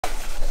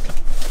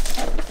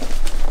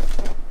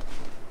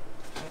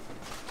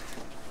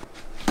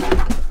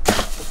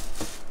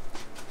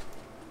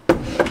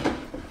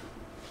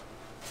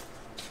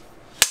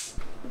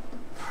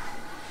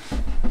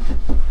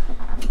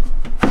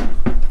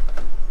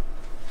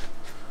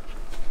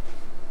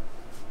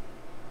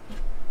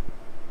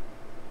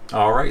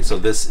All right, so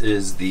this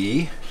is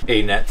the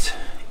Anet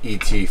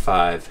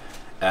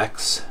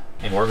ET5X,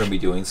 and we're going to be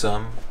doing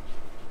some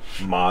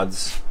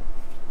mods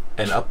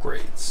and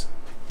upgrades.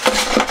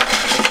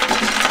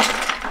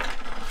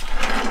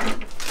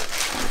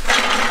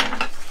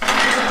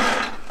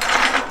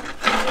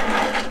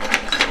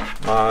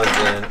 Mods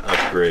and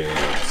upgrades.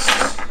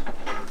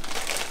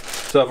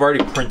 So I've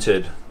already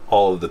printed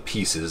all of the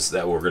pieces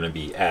that we're going to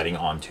be adding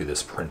onto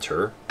this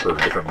printer for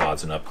different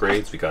mods and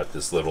upgrades. We got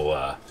this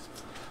little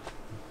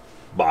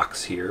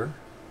box here,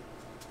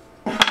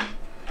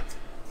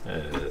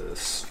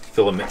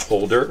 filament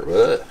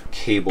holder,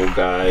 cable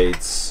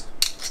guides,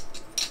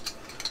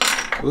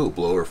 ooh,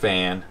 blower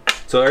fan.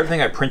 So everything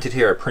I printed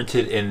here, I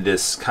printed in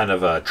this kind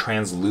of a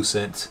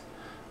translucent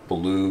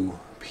blue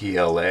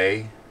PLA.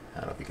 I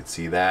don't know if you can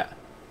see that.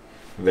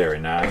 Very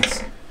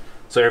nice.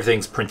 So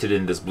everything's printed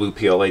in this blue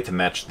PLA to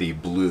match the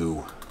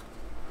blue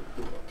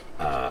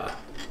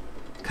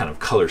kind of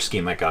color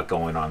scheme I got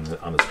going on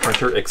this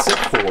printer,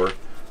 except for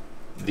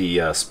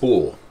the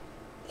spool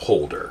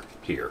holder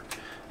here.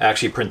 I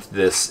actually printed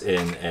this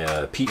in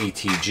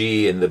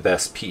PETG, and the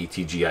best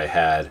PETG I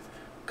had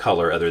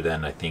color other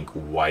than I think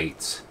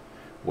white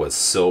was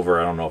silver.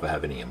 I don't know if I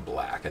have any in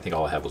black. I think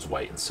all I have was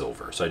white and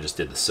silver. So I just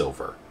did the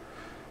silver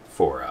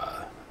for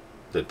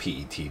the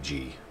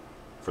PETG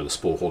for the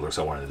spool holder, because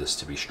I wanted this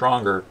to be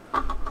stronger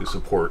to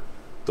support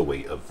the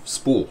weight of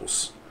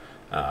spools.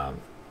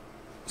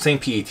 Same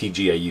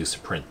PETG I used to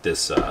print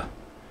this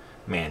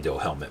Mando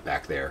helmet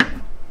back there.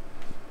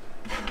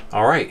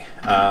 All right,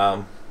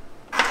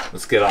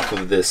 let's get off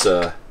of this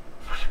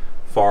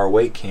far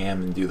away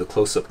cam and do the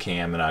close-up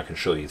cam, and I can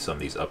show you some of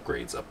these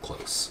upgrades up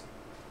close.